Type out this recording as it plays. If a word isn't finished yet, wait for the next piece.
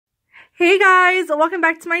Hey guys, welcome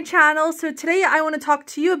back to my channel. So today I want to talk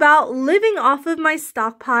to you about living off of my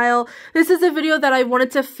stockpile. This is a video that I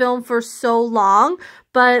wanted to film for so long,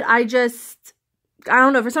 but I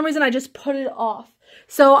don't know, for some reason I just put it off.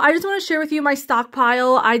 So I just want to share with you my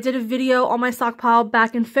stockpile. I did a video on my stockpile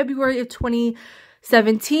back in February of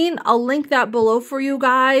 2017. I'll link that below for you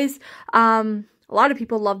guys. A lot of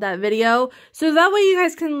people love that video. So that way you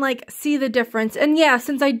guys can see the difference. And yeah,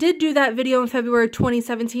 since I did do that video in February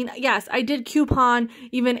 2017, yes, I did coupon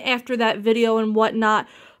even after that video and whatnot.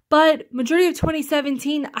 But majority of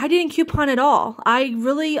 2017, I didn't coupon at all. I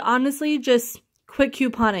really honestly just quit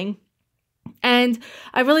couponing. And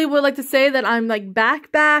I really would like to say that I'm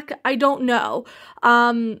back. I don't know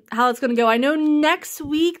how it's gonna go. I know next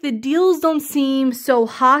week the deals don't seem so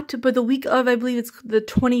hot, but the week of, I believe it's the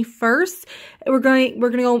 21st, we're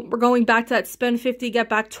going back to that spend 50, get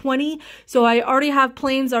back 20. So I already have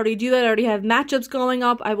plans, I already do that, I already have matchups going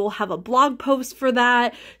up. I will have a blog post for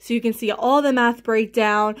that so you can see all the math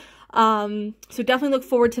breakdown. So definitely look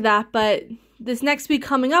forward to that. But this next week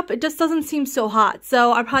coming up, it just doesn't seem so hot.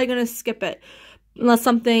 So I'm probably going to skip it unless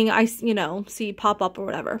something I, see pop up or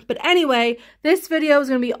whatever. But anyway, this video is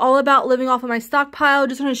going to be all about living off of my stockpile.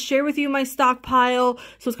 Just going to share with you my stockpile.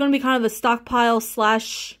 So it's going to be kind of a stockpile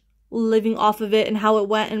slash living off of it and how it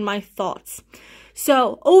went and my thoughts.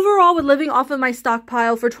 So overall, with living off of my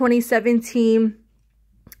stockpile for 2017,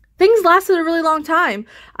 things lasted a really long time.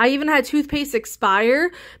 I even had toothpaste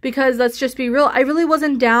expire because, let's just be real, I really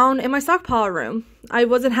wasn't down in my stockpile room. I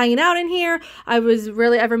wasn't hanging out in here. I was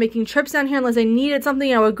rarely ever making trips down here unless I needed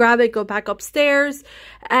something. I would grab it, go back upstairs,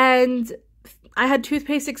 and I had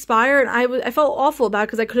toothpaste expire, and I felt awful about it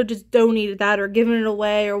because I could have just donated that or given it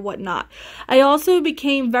away or whatnot. I also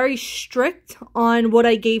became very strict on what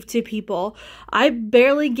I gave to people. I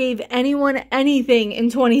barely gave anyone anything in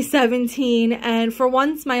 2017, and for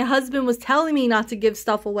once my husband was telling me not to give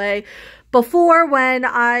stuff away. Before, when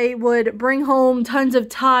I would bring home tons of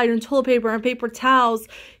Tide and toilet paper and paper towels,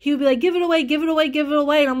 he would be like, give it away, give it away, give it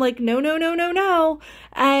away. And I'm like, no, no, no, no, no.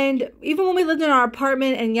 And even when we lived in our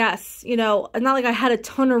apartment, and yes, it's not like I had a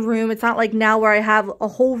ton of room. It's not like now where I have a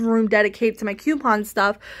whole room dedicated to my coupon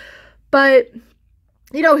stuff. But,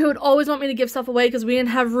 he would always want me to give stuff away because we didn't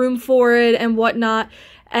have room for it and whatnot.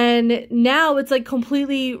 And now it's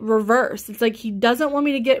completely reversed. It's like he doesn't want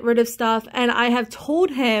me to get rid of stuff. And I have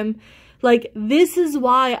told him, this is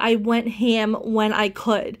why I went ham when I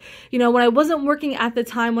could. When I wasn't working at the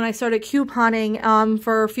time, when I started couponing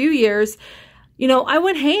for a few years, I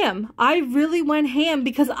went ham. I really went ham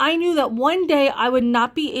because I knew that one day I would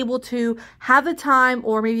not be able to have the time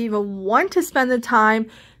or maybe even want to spend the time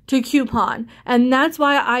to coupon. And that's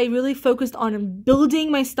why I really focused on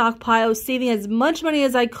building my stockpile, saving as much money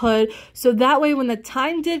as I could, so that way when the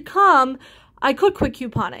time did come, I could quit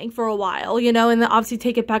couponing for a while, and then obviously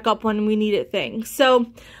take it back up when we needed things. So,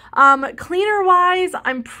 cleaner-wise,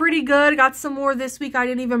 I'm pretty good. Got some more this week. I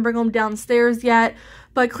didn't even bring them downstairs yet.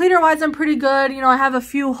 But cleaner-wise, I'm pretty good. I have a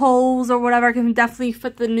few holes or whatever. I can definitely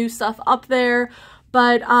fit the new stuff up there.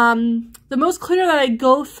 But, the most cleaner that I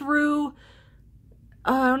go through,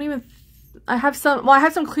 I have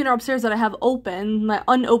some cleaner upstairs that I have open. My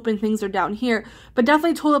unopened things are down here. But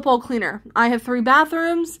definitely toilet bowl cleaner. I have 3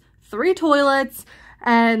 bathrooms, 3 toilets,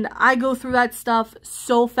 and I go through that stuff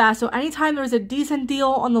so fast. So anytime there's a decent deal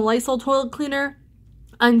on the Lysol toilet cleaner,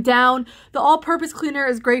 I'm down. The all-purpose cleaner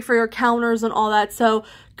is great for your counters and all that. So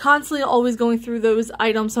constantly always going through those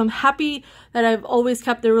items. So I'm happy that I've always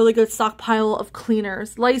kept a really good stockpile of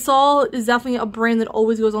cleaners. Lysol is definitely a brand that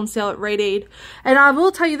always goes on sale at Rite Aid. And I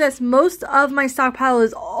will tell you this, most of my stockpile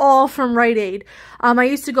is all from Rite Aid. I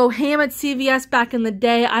used to go ham at CVS back in the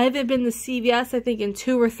day. I haven't been to CVS, I think, in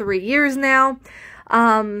 2 or 3 years now.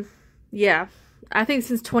 Yeah, I think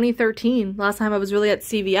since 2013, last time I was really at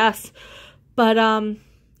CVS. But,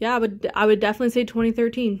 yeah, I would definitely say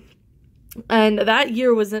 2013. And that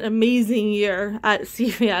year was an amazing year at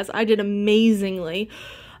CVS. I did amazingly,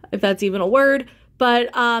 if that's even a word. But,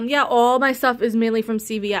 yeah, all my stuff is mainly from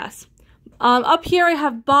CVS. Up here I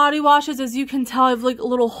have body washes. As you can tell, I have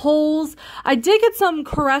little holes. I did get some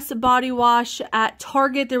Caress body wash at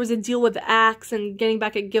Target. There was a deal with Axe and getting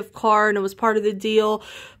back a gift card, and it was part of the deal.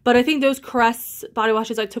 But I think those Caress body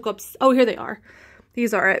washes I took up, oh, here they are.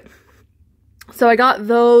 These are it. So I got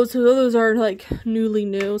those. So those are newly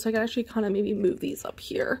new. So I can actually kind of maybe move these up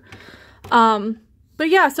here. But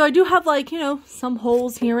yeah, so I do have some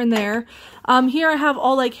holes here and there. Here I have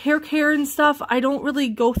all hair care and stuff. I don't really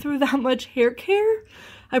go through that much hair care.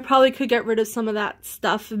 I probably could get rid of some of that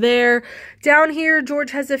stuff there. Down here,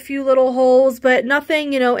 George has a few little holes, but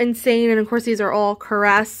nothing, insane. And of course, these are all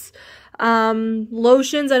Caress.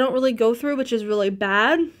 Lotions I don't really go through, which is really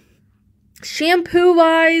bad. Shampoo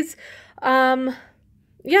wise,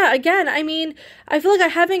 yeah, again, I mean, I feel like I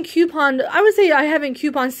haven't couponed, I would say I haven't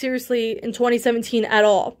couponed seriously in 2017 at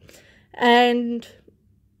all. And,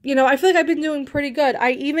 you know, I feel like I've been doing pretty good.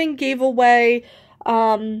 I even gave away,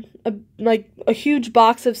 a huge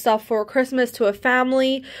box of stuff for Christmas to a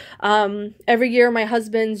family. Every year my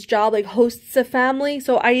husband's job, like, hosts a family,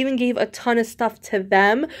 so I even gave a ton of stuff to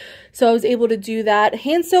them. So I was able to do that.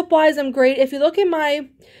 Hand soap wise, I'm great. If you look in my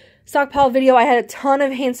Stockpile video, I had a ton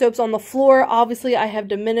of hand soaps on the floor. Obviously, I have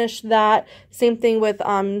diminished that. Same thing with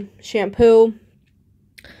shampoo.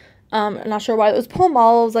 I'm not sure why it was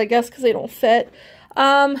Palmolives, I guess because they don't fit.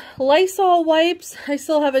 Lysol wipes, I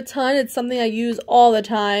still have a ton. It's something I use all the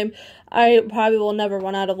time. I probably will never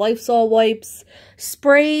run out of Lysol wipes.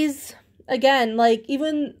 Sprays, again, like,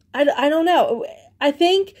 even, I don't know. I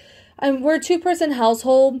think we're a two-person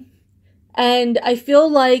household, and I feel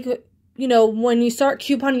like, you know, when you start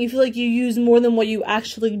couponing, you feel like you use more than what you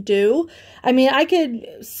actually do. I mean, I could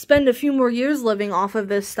spend a few more years living off of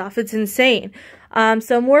this stuff. It's insane.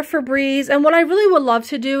 So more Febreze. And what I really would love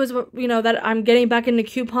to do is, you know, that I'm getting back into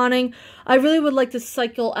couponing, I really would like to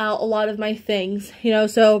cycle out a lot of my things, you know,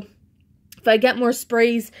 so if I get more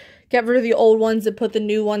sprays, get rid of the old ones and put the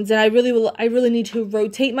new ones in. I really need to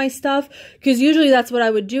rotate my stuff, because usually that's what I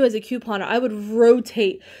would do as a couponer. I would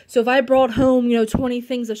rotate. So if I brought home, you know, 20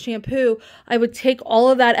 things of shampoo, I would take all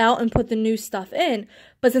of that out and put the new stuff in.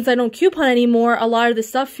 But since I don't coupon anymore, a lot of the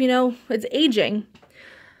stuff, you know, it's aging.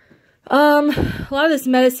 A lot of this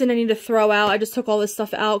medicine I need to throw out. I just took all this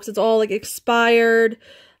stuff out because it's all, like, expired.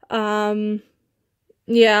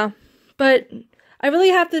 Yeah, but I really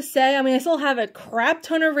have to say, I mean, I still have a crap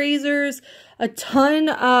ton of razors, a ton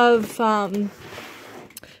of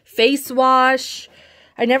face wash.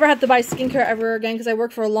 I never have to buy skincare ever again because I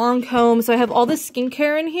work for Lancome, so I have all this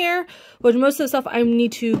skincare in here, which most of the stuff I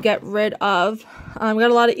need to get rid of. I've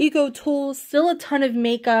got a lot of eco tools, still a ton of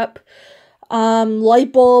makeup,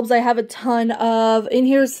 light bulbs I have a ton of. In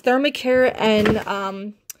here's Thermacare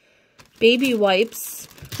and baby wipes,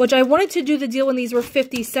 which I wanted to do the deal when these were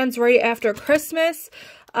 50 cents right after Christmas,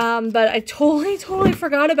 but I totally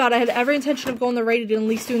forgot about it. I had every intention of going the rate and at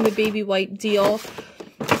least doing the baby wipe deal.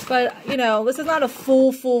 But, you know, this is not a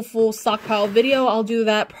full Stockpile video. I'll do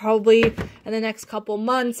that probably in the next couple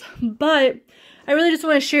months. But I really just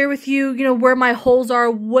want to share with you, you know, where my holes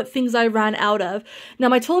are, what things I ran out of. Now,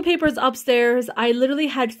 my toilet paper is upstairs. I literally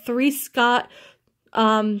had 3 Scott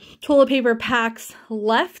toilet paper packs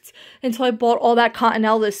left until I bought all that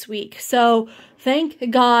Cottonelle this week. So,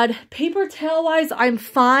 thank God. Paper towel wise, I'm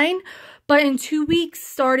fine. But in 2 weeks,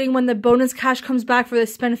 starting when the bonus cash comes back for the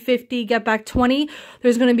spend 50, get back 20,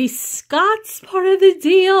 there's going to be Scott's part of the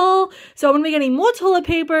deal. So I'm going to be getting more toilet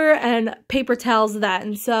paper and paper towels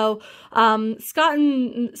then. So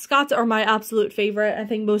Scott's are my absolute favorite. I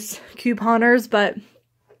think most couponers, but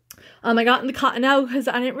I got into Cottonelle because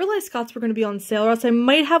I didn't realize Scott's were going to be on sale, or else I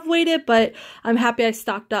might have waited, but I'm happy I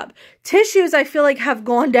stocked up. Tissues, I feel like, have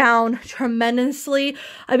gone down tremendously.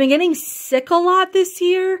 I've been getting sick a lot this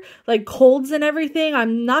year, like colds and everything.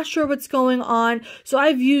 I'm not sure what's going on, so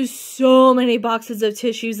I've used so many boxes of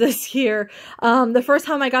tissues this year. The first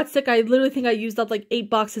time I got sick, I literally think I used up like 8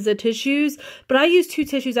 boxes of tissues, but I use 2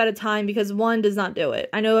 tissues at a time because 1 does not do it.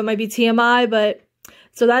 I know it might be TMI, but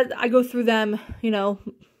so that I go through them, you know,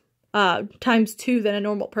 times 2 than a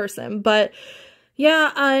normal person. But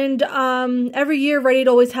yeah, and every year Rite Aid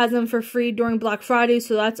always has them for free during Black Friday,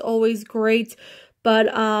 so that's always great. But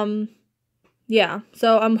yeah,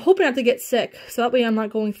 so I'm hoping not to get sick, so that way I'm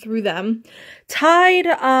not going through them. Tide,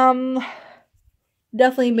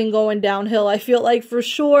 definitely been going downhill, I feel like, for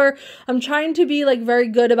sure. I'm trying to be, like, very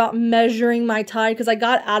good about measuring my Tide, because I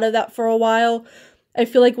got out of that for a while. I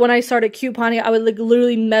feel like when I started couponing, I would, like,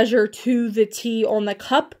 literally measure to the T on the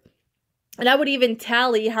cup. And I would even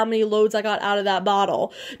tally how many loads I got out of that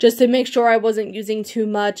bottle, just to make sure I wasn't using too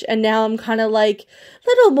much. And now I'm kind of like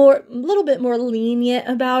a little bit more lenient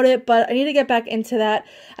about it, but I need to get back into that.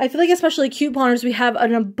 I feel like, especially couponers, we have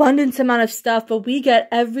an abundance amount of stuff, but we get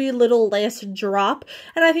every little last drop.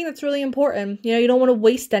 And I think that's really important. You know, you don't want to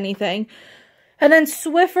waste anything. And then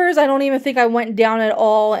Swiffers, I don't even think I went down at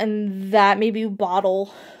all in that, maybe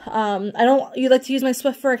bottle. You like to use my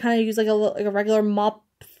Swiffer. I kind of use like a regular mop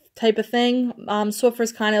type of thing.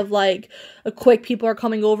 Swiffer's kind of like a quick, people are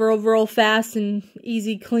coming over real fast and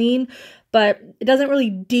easy clean, but it doesn't really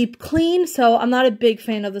deep clean, so I'm not a big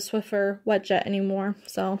fan of the Swiffer Wet Jet anymore.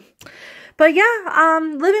 So, But yeah,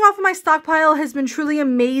 living off of my stockpile has been truly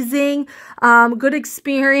amazing. Good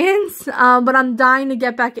experience. But I'm dying to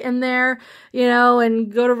get back in there, you know,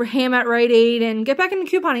 and go to ham at Rite Aid and get back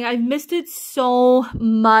into couponing. I've missed it so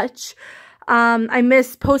much. I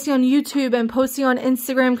miss posting on YouTube and posting on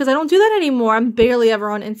Instagram because I don't do that anymore. I'm barely ever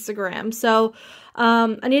on Instagram. So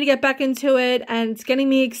I need to get back into it, and it's getting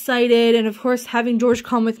me excited. And of course, having George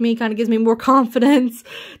come with me kind of gives me more confidence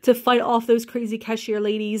to fight off those crazy cashier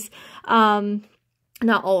ladies.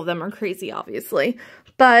 Not all of them are crazy, obviously.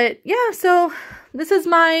 But yeah, so this is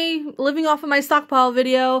my living off of my stockpile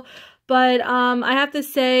video. But I have to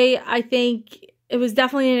say, I think it was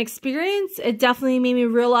definitely an experience. It definitely made me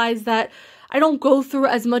realize that I don't go through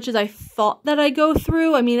as much as I thought that I go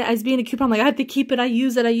through. I mean, as being a coupon, I'm like, I have to keep it, I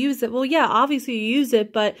use it, I use it. Well, yeah, obviously you use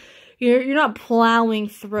it, but you're not plowing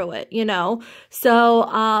through it, you know? So,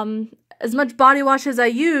 as much body wash as I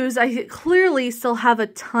use, I clearly still have a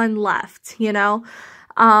ton left, you know?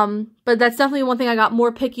 But that's definitely one thing I got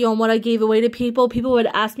more picky on what I gave away to people. People would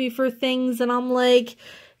ask me for things, and I'm like,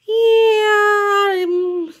 yeah,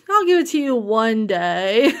 I'll give it to you one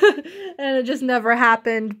day. And it just never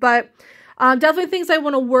happened. But definitely things I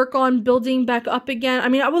want to work on building back up again. I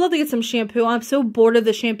mean, I would love to get some shampoo. I'm so bored of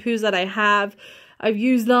the shampoos that I have. I've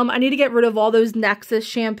used them. I need to get rid of all those Nexus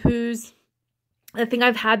shampoos. I think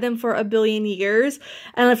I've had them for a billion years.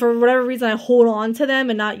 And for whatever reason, I hold on to them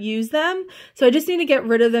and not use them. So I just need to get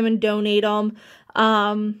rid of them and donate them.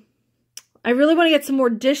 I really want to get some more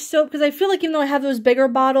dish soap because I feel like even though I have those bigger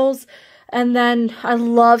bottles, and then I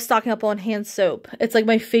love stocking up on hand soap. It's like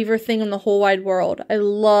my favorite thing in the whole wide world. I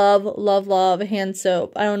love, love, love hand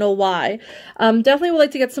soap. I don't know why. Definitely would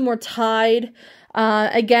like to get some more Tide.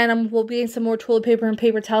 Again, we'll be getting some more toilet paper and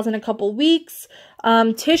paper towels in a couple weeks.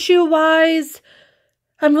 Tissue-wise,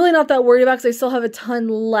 I'm really not that worried about because I still have a ton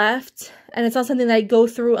left. And it's not something that I go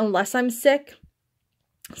through unless I'm sick.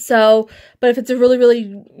 So, but if it's a really,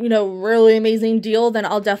 really, you know, really amazing deal, then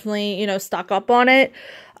I'll definitely, you know, stock up on it.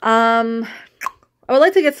 I would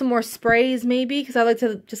like to get some more sprays maybe because I like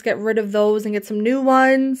to just get rid of those and get some new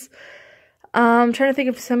ones. I'm trying to think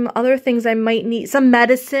of some other things I might need. Some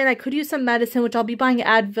medicine. I could use some medicine, which I'll be buying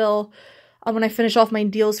Advil when I finish off my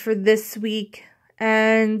deals for this week.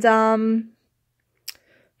 And, yeah,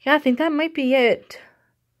 I think that might be it.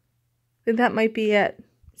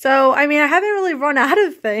 So, I mean, I haven't really run out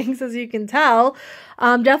of things, as you can tell.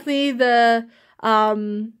 Definitely the,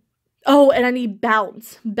 oh, and I need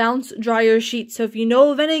Bounce dryer sheets. So if you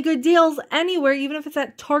know of any good deals anywhere, even if it's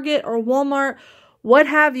at Target or Walmart, what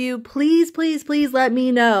have you, please, please, please let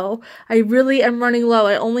me know. I really am running low.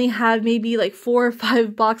 I only have maybe like 4 or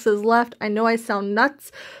 5 boxes left. I know I sound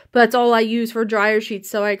nuts, but that's all I use for dryer sheets.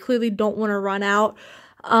 So I clearly don't want to run out.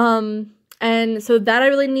 And so that I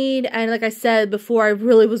really need, and like I said before, I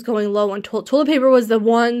really was going low on toilet paper was the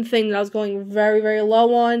one thing that I was going very, very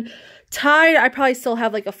low on. Tide, I probably still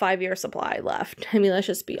have like a 5-year supply left. I mean, let's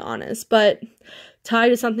just be honest. But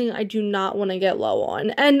Tide is something I do not want to get low on.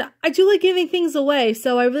 And I do like giving things away,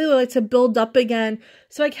 so I really would like to build up again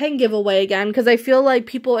so I can give away again, because I feel like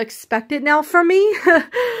people expect it now from me.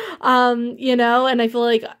 You know, and I feel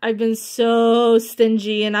like I've been so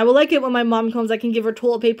stingy, and I would like it when my mom comes, I can give her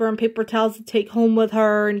toilet paper and paper towels to take home with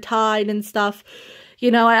her and Tide and stuff. You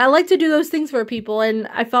know, I like to do those things for people, and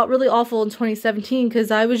I felt really awful in 2017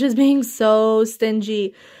 because I was just being so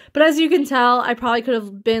stingy. But as you can tell, I probably could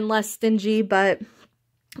have been less stingy, but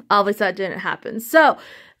obviously that didn't happen. So,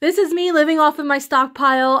 this is me living off of my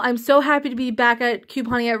stockpile. I'm so happy to be back at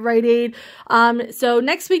couponing at Rite Aid. So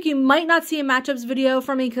next week you might not see a matchups video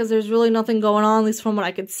from me because there's really nothing going on, at least from what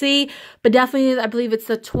I could see. But definitely, I believe it's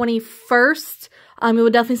the 21st. You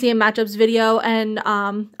would definitely see a matchups video, and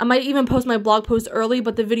I might even post my blog post early,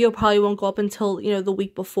 but the video probably won't go up until, you know, the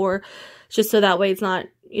week before, just so that way it's not,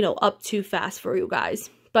 you know, up too fast for you guys.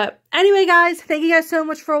 But anyway, guys, thank you guys so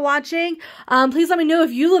much for watching. Please let me know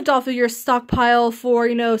if you lived off of your stockpile for,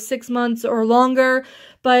 you know, 6 months or longer.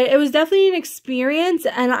 But it was definitely an experience,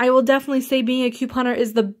 and I will definitely say being a couponer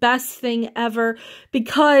is the best thing ever,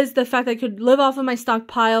 because the fact that I could live off of my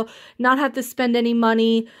stockpile, not have to spend any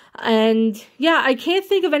money, and yeah, I can't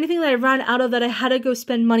think of anything that I ran out of that I had to go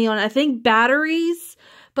spend money on. I think batteries,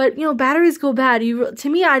 but you know, batteries go bad. To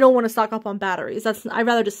me, I don't want to stock up on batteries. I'd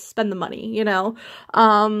rather just spend the money, you know.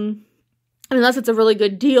 Unless it's a really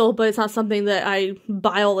good deal, but it's not something that I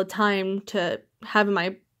buy all the time to have in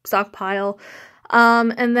my stockpile.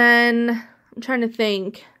 And then I'm trying to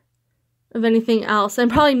think of anything else, and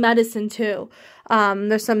probably medicine too.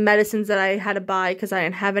 There's some medicines that I had to buy because I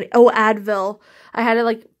didn't have any. Oh, Advil. I had to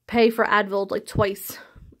like pay for Advil like twice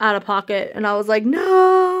out of pocket, and I was like,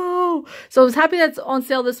 no. So I was happy that's on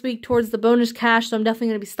sale this week towards the bonus cash, so I'm definitely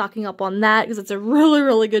going to be stocking up on that because it's a really,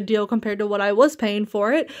 really good deal compared to what I was paying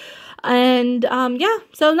for it. And yeah,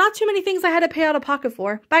 so not too many things I had to pay out of pocket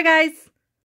for. Bye, guys!